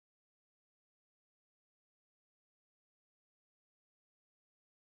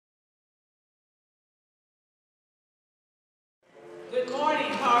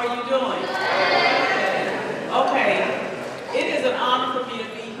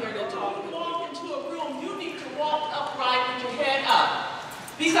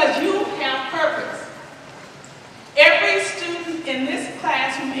because you have purpose. Every student in this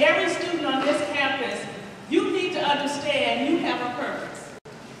classroom, every student on this campus, you need to understand you have a purpose.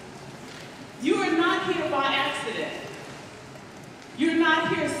 You are not here by accident. You're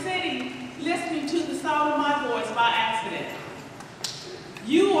not here sitting, listening to the sound of my voice by accident.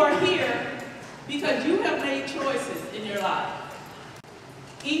 You are here because you have made choices in your life.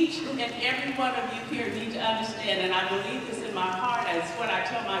 Each and every one of you here need to understand, and I believe this in my heart, as what I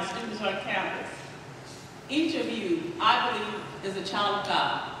tell my students on campus. Each of you, I believe, is a child of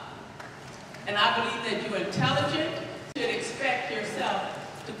God. And I believe that you're intelligent, you should expect yourself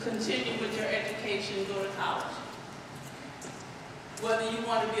to continue with your education and go to college. Whether you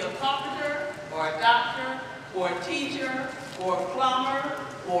want to be a carpenter, or a doctor, or a teacher, or a plumber,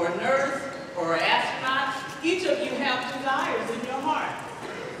 or a nurse, or an astronaut, each of you have desires in your heart.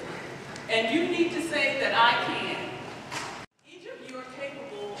 And you need to say that I can. Each of you are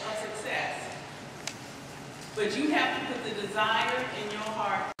capable of success. But you have to put the desire in your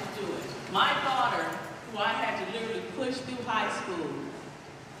heart to do it. My daughter, who I had to literally push through high school,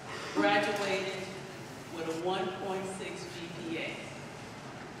 graduated with a 1.6 GPA.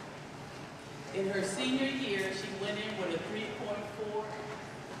 In her senior year, she went in with a 3.4,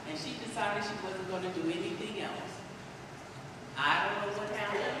 and she decided she wasn't going to do anything else. I don't know what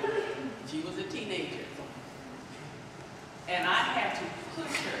happened. She was a teenager. And I had to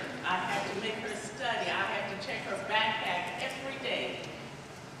push her. I had to make her study. I had to check her backpack every day.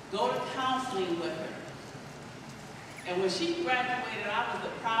 Go to counseling with her. And when she graduated, I was the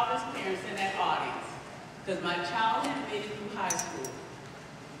proudest parent in that audience, because my child had made it through high school.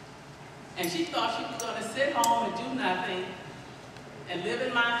 And she thought she was going to sit home and do nothing and live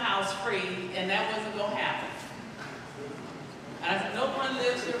in my house free, and that wasn't going to happen. And I said, no one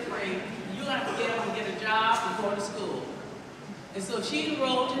lives here free. You're going to have to get up and get a job and go to school. And so she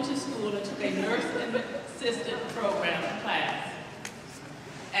enrolled into school and took a nurse assistant program class.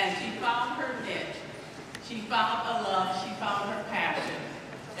 And she found her niche. She found a love. She found her passion.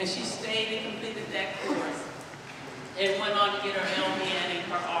 And she stayed and completed that course and went on to get her LPN and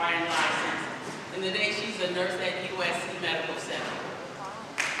her RN license. And today she's a nurse at USC Medical Center.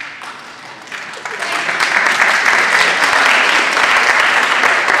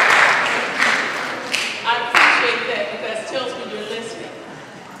 I appreciate that, because it tells me you're listening.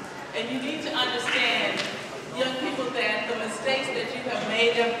 And you need to understand, young people, that the mistakes that you have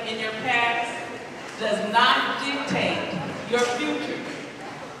made in your past does not dictate your future.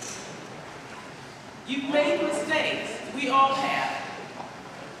 You've made mistakes. We all have.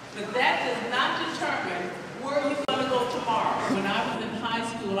 But that does not determine where you're going to go tomorrow. When I was in high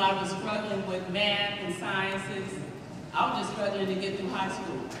school, I was struggling with math and sciences. I was just struggling to get through high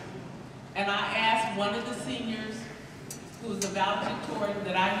school. And I asked one of the seniors, who was a valedictorian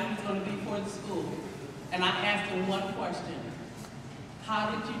that I knew was going to be for the school, and I asked him one question: how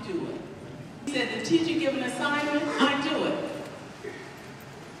did you do it? He said, the teacher give an assignment, I do it.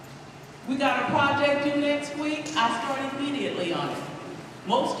 We got a project due next week, I start immediately on it.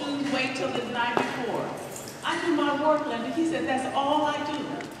 Most students wait till the night before. I do my work, Linda. He said, that's all I do.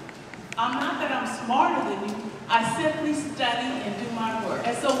 I'm not that I'm smarter than you, I simply study and do my work.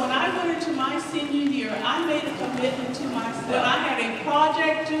 And so when I went into my senior year, I made a commitment to myself. When I had a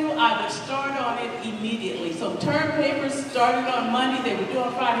project due, I would start on it immediately. So term papers started on Monday, they were due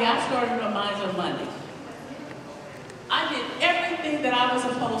on Friday, I started on mine on Monday. I did everything that I was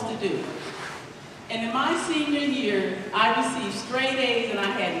supposed to do. And in my senior year, I received straight A's and I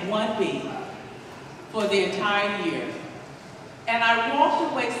had 1 B for the entire year. And I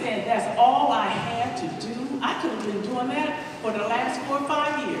walked away saying, that's all I had to do? I could have been doing that for the last 4 or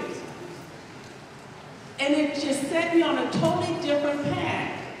 5 years. And it just set me on a totally different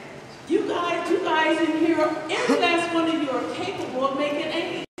path. You guys in here, every last one of you are capable of making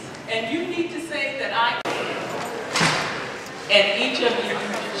A's. And you need to say that I can. And each of you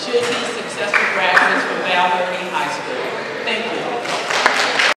should be successful graduates from Valerie